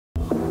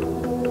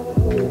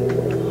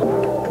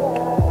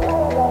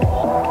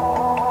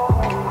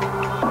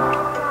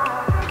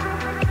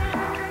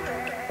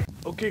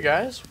Okay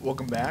guys,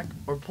 welcome back.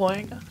 We're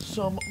playing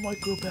some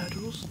micro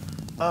battles.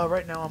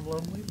 Right now I'm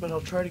lonely, but I'll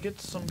try to get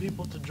some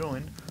people to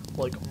join,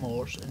 like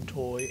Morse and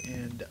Toy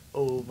and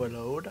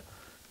Overload.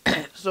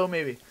 So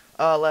maybe.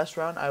 Last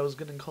round I was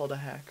getting called a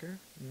hacker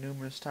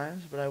numerous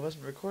times, but I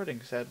wasn't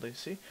recording, sadly.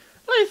 See?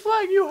 They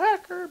flag you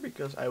hacker!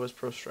 Because I was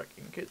pro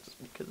striking kids,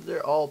 because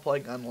they're all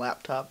playing on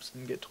laptops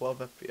and get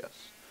 12 FPS.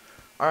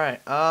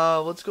 Alright,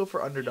 let's go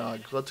for underdog.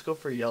 Let's go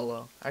for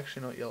yellow.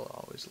 Actually, no, yellow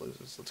always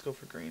loses. Let's go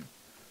for green.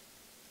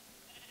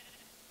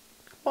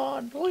 Come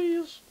on,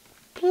 please.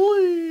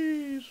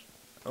 Please.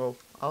 Oh,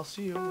 I'll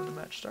see you when the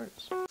match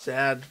starts.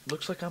 Sad.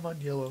 Looks like I'm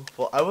on yellow.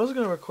 Well, I was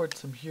going to record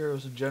some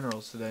heroes and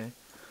generals today,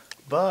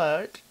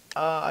 but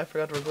I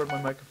forgot to record my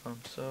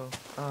microphone. So,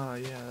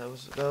 yeah, that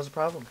was a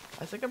problem.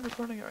 I think I'm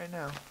recording it right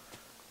now.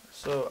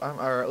 So,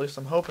 or at least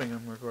I'm hoping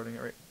I'm recording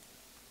it right.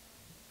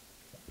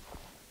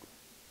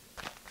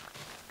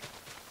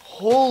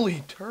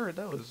 Holy turd,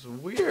 that was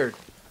weird.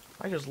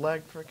 I just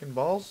lagged freaking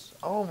balls.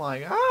 Oh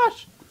my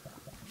gosh.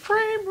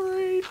 Frame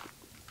rate.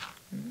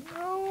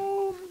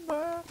 No,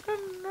 back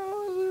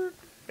another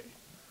day.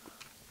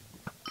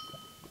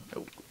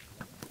 Nope.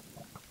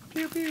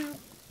 Pew pew.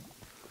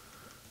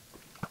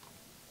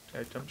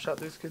 I jump shot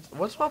these kids.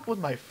 What's up with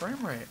my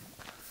frame rate?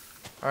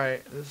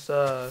 Alright, this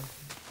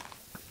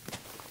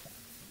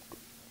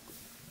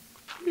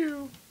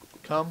pew.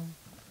 Come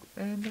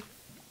and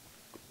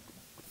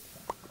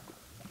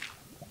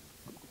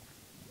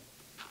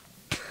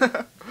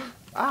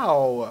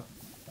ow.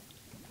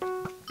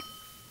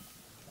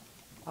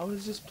 I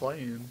was just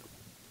playing.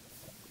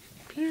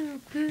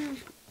 Pew pew.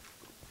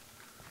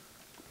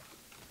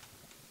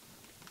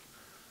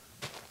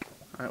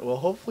 Alright, well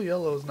hopefully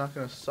yellow is not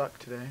gonna suck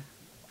today.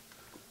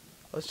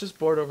 Let's just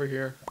board over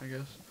here, I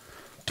guess.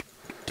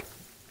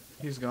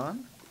 He's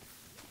gone?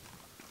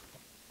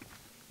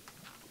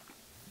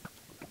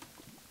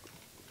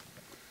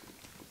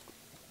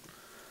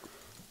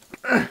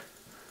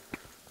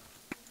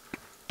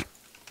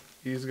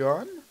 He's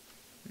gone?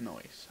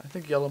 Nice. I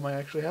think yellow might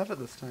actually have it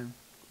this time.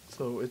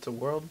 So it's a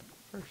world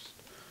first.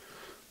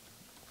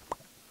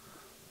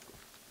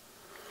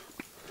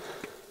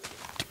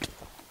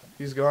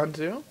 He's gone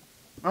too?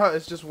 Oh,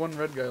 it's just one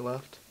red guy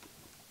left.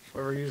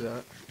 Wherever he's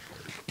at.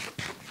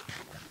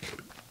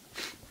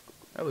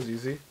 That was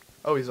easy.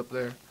 Oh, he's up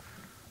there.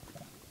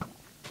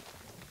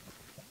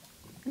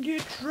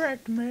 Get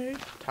tracked, mate.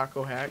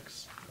 Taco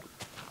hacks.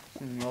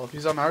 Well, if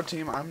he's on our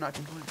team, I'm not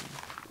complaining.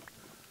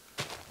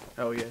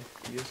 Oh yeah,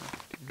 he is on our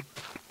team.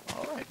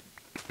 Alright.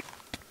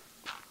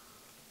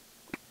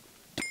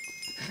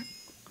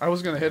 I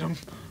was gonna hit him,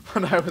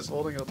 but I was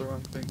holding out the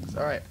wrong things.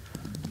 Alright.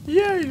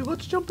 Yay,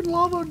 let's jump in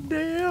lava and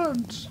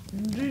dance.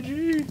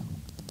 GG.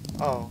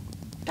 Oh.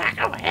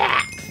 Taco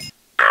hacks.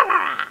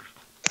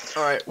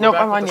 Alright, we're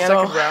back with the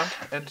second round,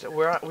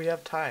 and we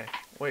have Ty.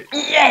 Wait,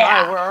 yeah!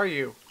 Ty, where are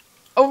you?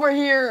 Over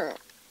here.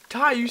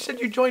 Ty, you said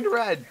you joined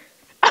red.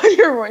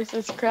 Your voice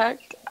is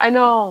cracked. I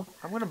know.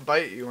 I'm gonna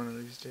bite you one of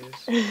these days.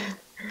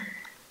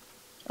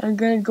 I'm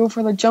gonna go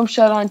for the jump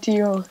shot onto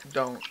you.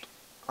 Don't.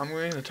 I'm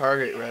going to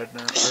target red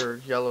now, or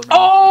yellow now.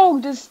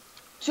 Oh, just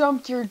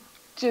jump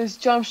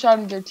shot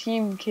at your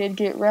team, kid.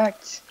 Get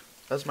wrecked.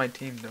 That's my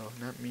team, though,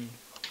 not me.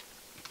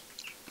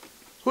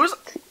 Who's...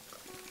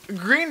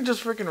 Green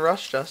just freaking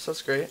rushed us.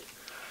 That's great.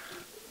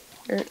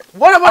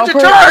 What a bunch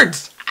of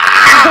turds!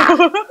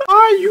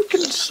 Ah, you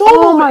can solo.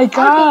 Oh my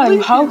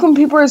god! How come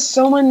people are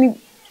so many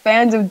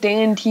fans of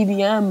Dan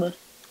TDM?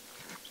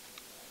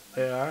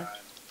 They are.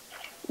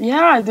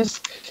 Yeah,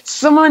 there's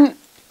someone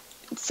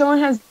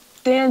has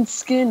Dan's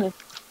skin.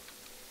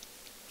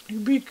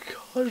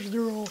 Because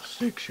they're all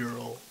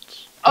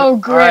 6-year-olds. Oh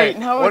great! Right,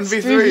 now it's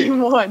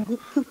 1v3.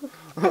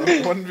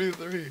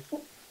 1v3.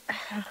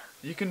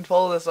 You can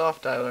pull this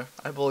off, Tyler.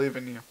 I believe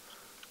in you.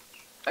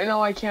 I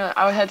know I can't.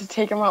 I would have to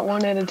take them out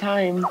one at a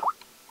time.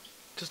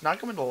 Just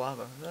knock them into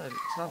lava.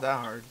 It's not that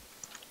hard.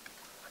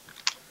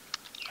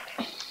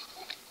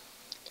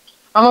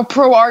 I'm a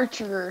pro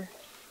archer.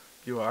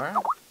 You are?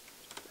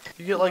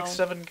 You get like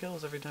 7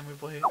 kills every time we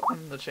play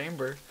in the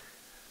chamber.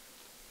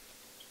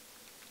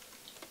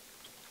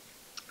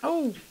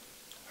 Oh!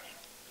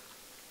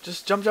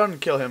 Just jump down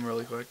and kill him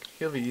really quick.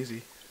 He'll be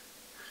easy.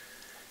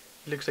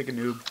 He looks like a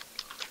noob.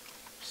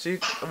 See,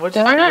 what's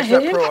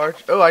that pro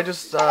arch? Oh, I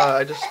just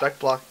spec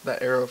blocked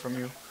that arrow from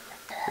you.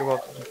 You're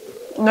welcome.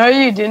 No,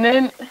 you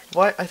didn't.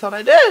 What? I thought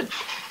I did.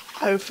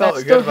 I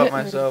felt good about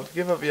myself.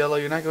 Give up, yellow.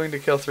 You're not going to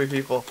kill 3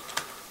 people.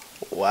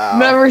 Wow.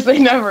 Never say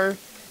never.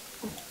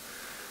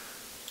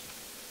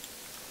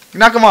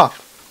 Knock him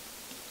off.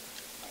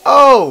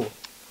 Oh.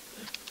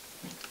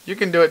 You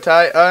can do it,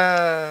 Ty.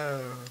 Yeah,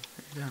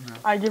 no.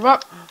 I give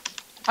up.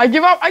 I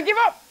give up. I give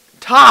up.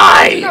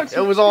 Ty! No,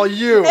 it was all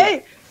you.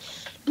 Hey.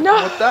 No.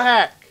 What the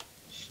heck?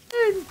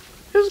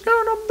 It's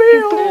gonna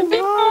be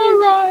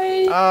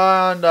alright.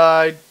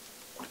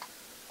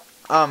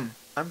 And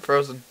I'm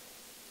frozen.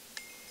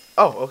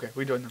 Oh, okay.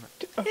 We joined the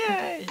match.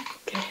 Yay!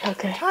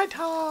 Okay.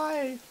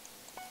 Ty.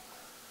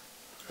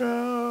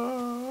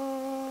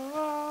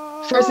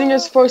 First thing you're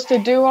supposed to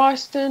do,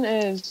 Austin,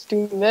 is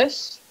do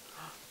this.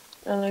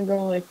 and then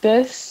go like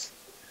this.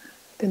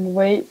 Then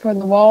wait for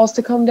the walls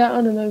to come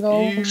down, and then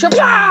go Ew.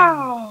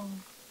 shapow!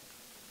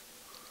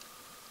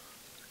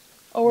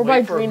 Oh, we're by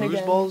Wait for green whose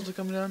again. balls to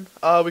come down?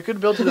 We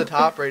could build to the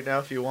top right now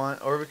if you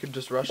want, or we could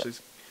just rush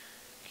these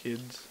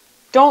kids.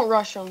 Don't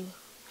rush them.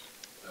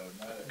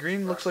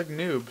 Green looks like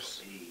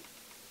noobs.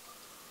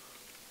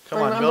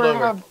 Come on, Remember build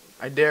over. how-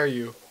 I dare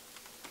you.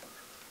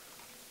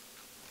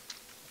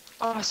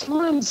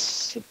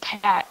 Someone's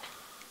Pat.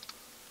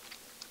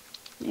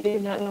 You do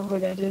not know who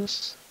that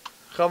is.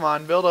 Come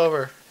on, build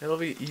over. It'll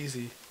be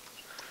easy.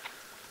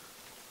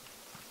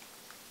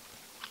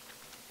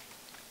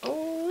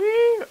 Oh,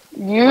 yeah.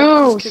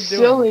 You What's this kid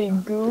silly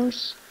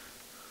goose.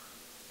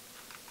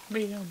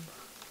 Bam.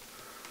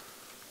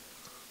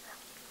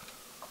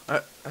 I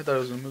thought I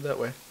was gonna move that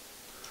way.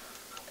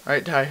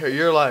 Alright, Ty,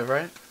 you're alive,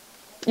 right?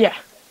 Yeah.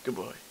 Good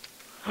boy.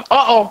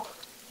 Uh-oh.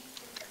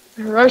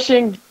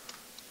 Rushing.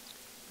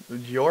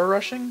 You're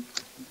rushing?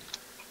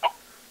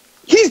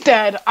 He's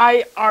dead.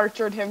 I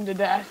archered him to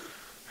death.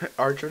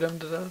 Archered him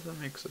to death? That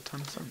makes a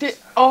ton of sense.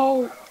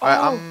 Alright,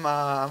 I'm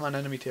on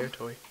enemy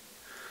territory.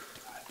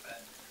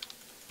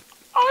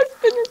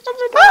 I've been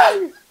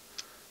recovered.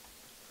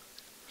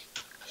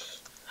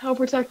 I'll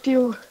protect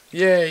you.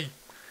 Yay!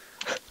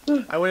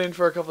 I went in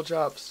for a couple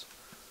chops.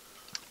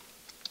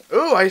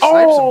 Ooh, I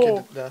sniped some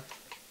kid to death.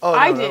 Oh, no,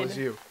 I that did. was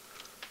you.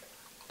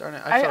 Darn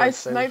it, I I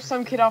sniped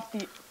some kid off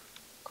the...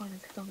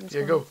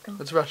 Yeah, go.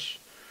 Let's rush.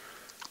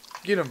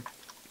 Get him.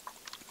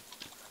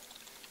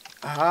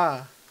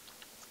 Aha.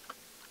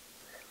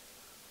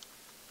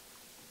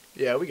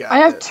 Yeah, we got I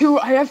have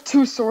this.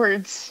 two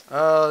swords. You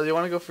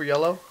want to go for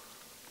yellow?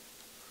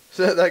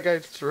 So that guy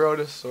threw out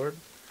his sword. Do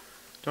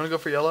you want to go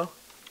for yellow?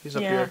 He's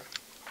up here.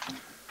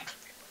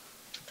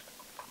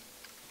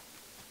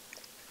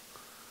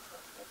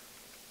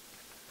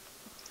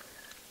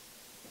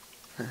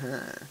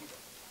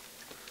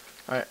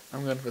 Alright,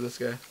 I'm going for this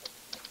guy.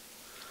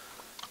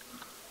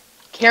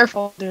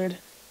 Careful, dude.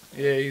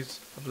 Yeah, he's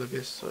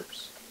oblivious.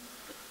 Oops.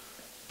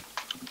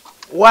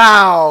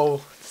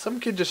 Wow! Some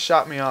kid just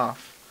shot me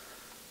off.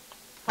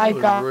 I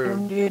was got rude.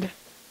 him, dude.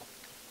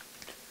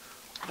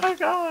 I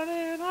got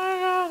it! I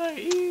gotta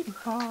eat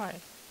pie.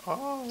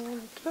 Oh,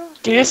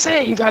 Did you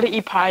say you gotta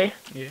eat pie?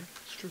 yeah,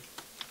 it's true.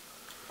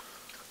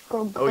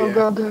 Go, go, Oh, yeah.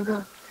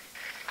 go.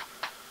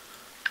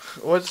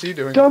 What's he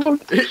doing? Go.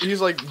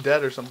 He's like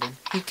dead or something.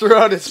 He threw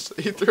out his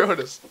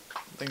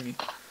thingy.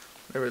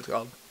 Whatever it's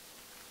called.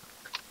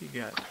 He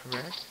got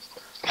wrecked.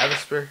 I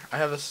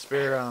have a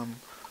spare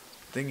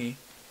thingy.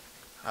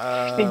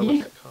 Thingy?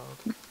 What's it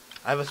called?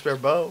 I have a spare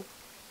bow.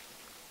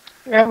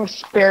 I have a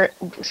spare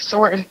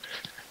sword.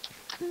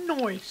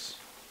 Nice.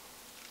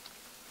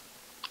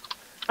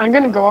 I'm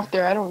gonna go up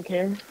there, I don't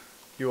care.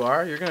 You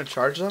are? You're gonna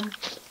charge them?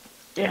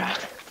 Yeah.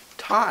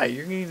 Ty,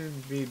 you're gonna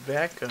be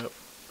back up.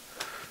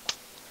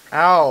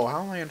 Ow,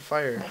 how am I on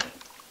fire?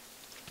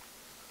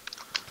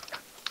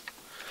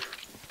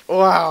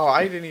 Wow,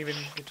 I didn't even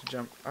get to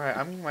jump. Alright,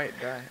 I might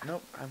die.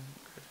 Nope, I'm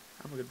good.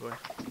 I'm a good boy.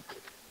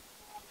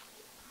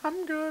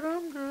 I'm good.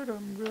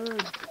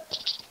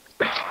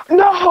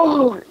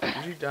 No!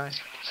 Did you die?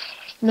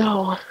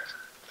 No.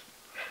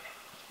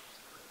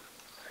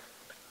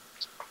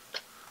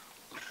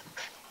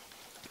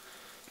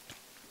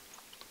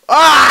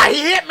 Ah,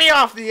 he hit me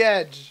off the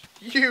edge!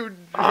 You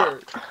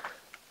jerk.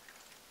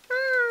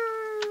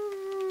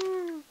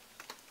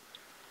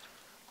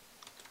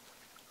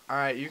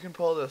 Alright, you can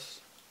pull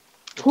this.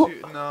 No,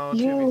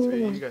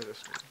 2v3. You guys are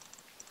screwed.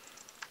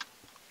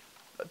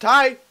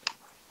 Ty!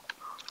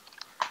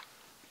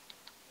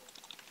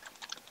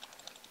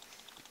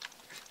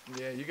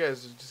 Yeah, you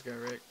guys just got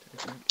wrecked, I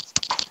think.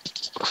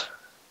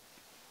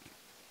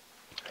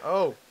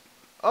 Oh!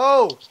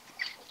 Oh!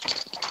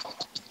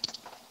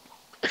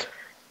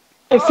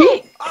 If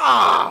he...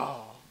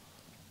 Oh!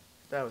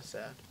 That was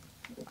sad.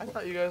 I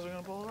thought you guys were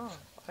gonna pull it off.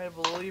 I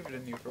believed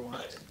in you for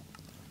once.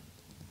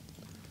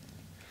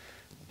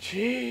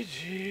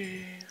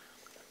 GG.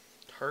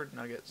 Turd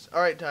nuggets.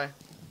 Alright, Ty.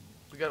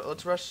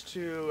 Let's rush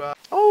to,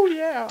 oh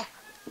yeah!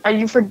 Are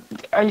you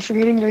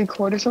forgetting to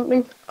record or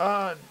something?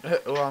 Well,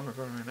 I'm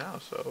recording right now,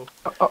 so.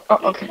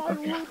 Okay.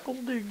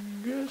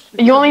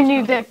 You only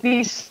need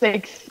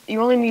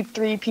you only need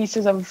 3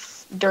 pieces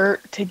of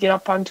dirt to get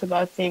up onto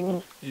the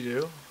thing. You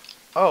do?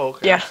 Oh,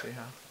 okay. Yeah. I see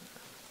how.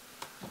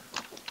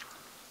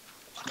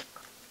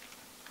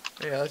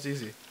 Yeah, that's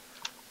easy.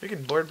 We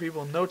can board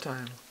people in no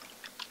time.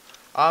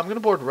 I'm gonna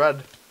board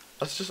red.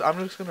 I'm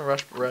just gonna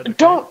rush red.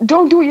 Okay?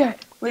 Don't do it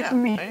yet. Wait for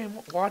me.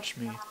 Watch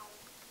me.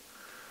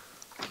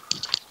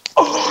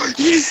 Oh,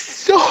 you're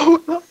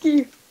so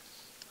lucky.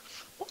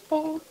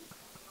 Oh.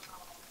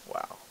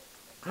 Wow.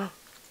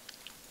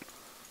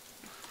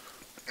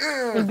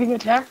 He's being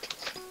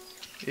attacked.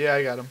 Yeah,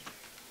 I got him.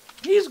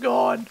 He's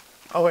gone.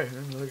 Oh wait,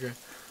 there's another guy.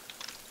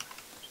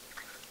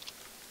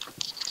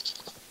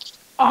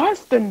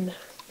 Austin.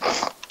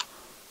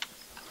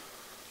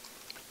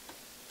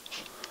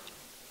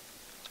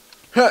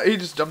 He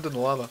just jumped in the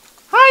lava.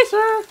 Hi,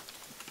 sir.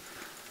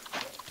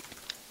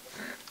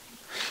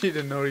 He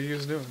didn't know what he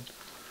was doing.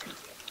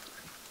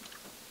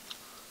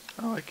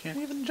 Oh, I can't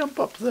even jump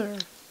up there.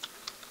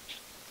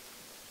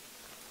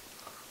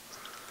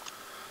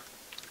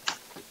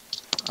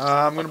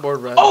 I'm gonna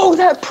board red. Oh,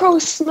 that pro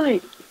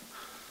snipe!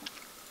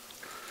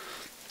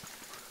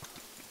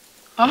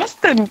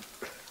 Austin!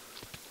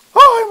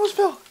 Oh, I almost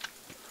fell.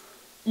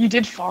 You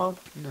did fall.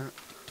 No.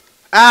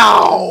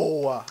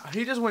 Ow!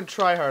 He just went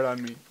tryhard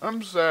on me.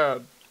 I'm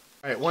sad.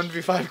 Alright,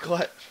 1v5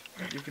 clutch.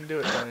 You can do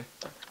it, Tony.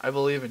 I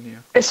believe in you.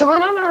 Is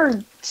someone on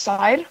our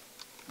side?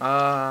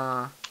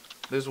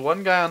 There's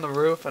one guy on the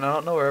roof, and I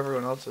don't know where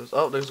everyone else is.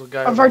 Oh, there's a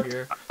guy Of over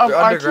here. They're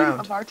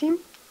underground. Of our team?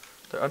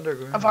 They're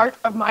underground.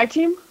 Of my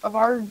team? Of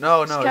our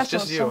No, it's castle,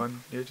 just you on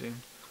your team.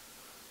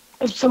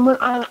 Is someone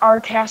on our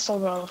castle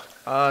though?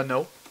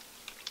 No.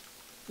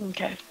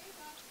 Okay.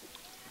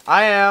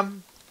 I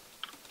am.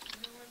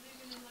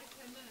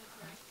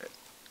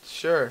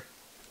 Sure.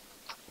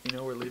 You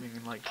know we're leaving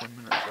in like 10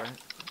 minutes, right?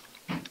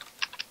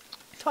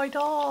 Tie.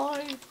 Troll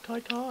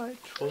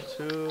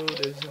suit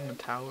is in the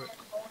tower.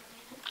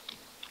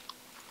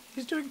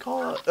 He's doing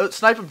call out. Oh,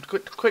 snipe him.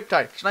 Quick,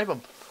 Ty. Snipe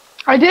him.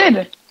 I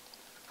did.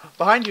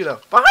 Behind you,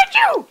 though. Behind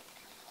you!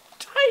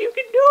 Ty, you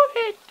can do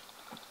it.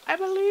 I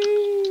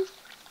believe.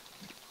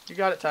 You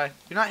got it, Ty.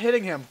 You're not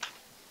hitting him.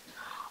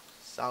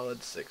 Solid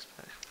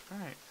 6-pack.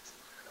 Alright.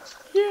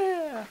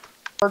 Yeah.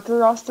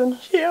 Worker, Austin?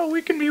 Yeah,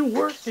 we can be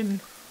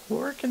working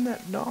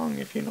that dong,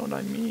 if you know what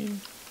I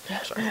mean.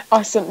 Sorry.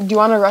 Austin, do you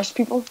want to rush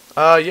people?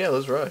 Yeah,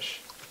 let's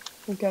rush.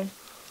 Okay.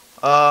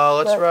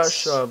 Let's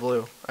rush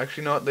blue.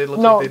 Actually, no, they look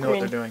like they know what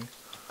they're doing.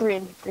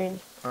 Green.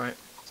 Alright.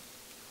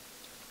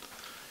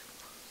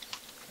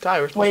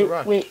 Ty, we're supposed to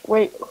rush.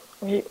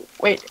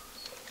 Wait.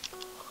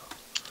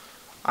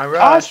 I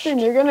rushed. Austin,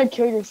 you're gonna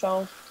kill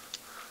yourself.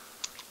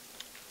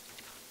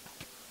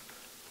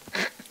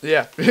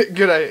 Yeah,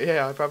 good idea.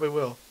 Yeah, I probably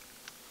will.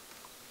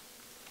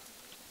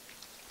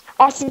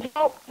 Austin,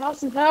 help!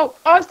 Austin, help!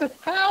 Austin,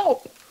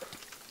 help!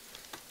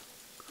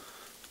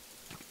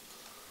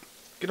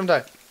 Get him,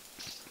 Ty.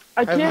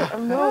 I can't.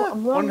 I'm low.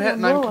 One hit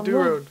and I'm to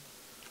road.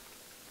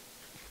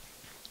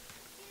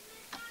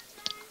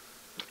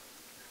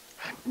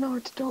 No,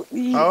 don't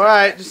leave.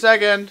 Alright, just a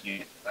second.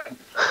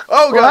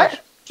 Oh gosh.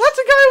 What? That's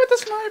a guy with a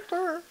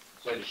sniper.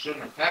 So you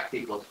shouldn't attack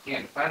people if you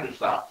can't defend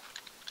yourself.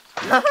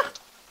 I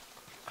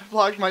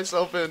blocked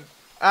myself in.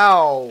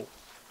 Ow.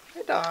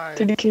 I died.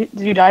 Did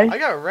you die? I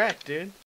got wrecked, dude.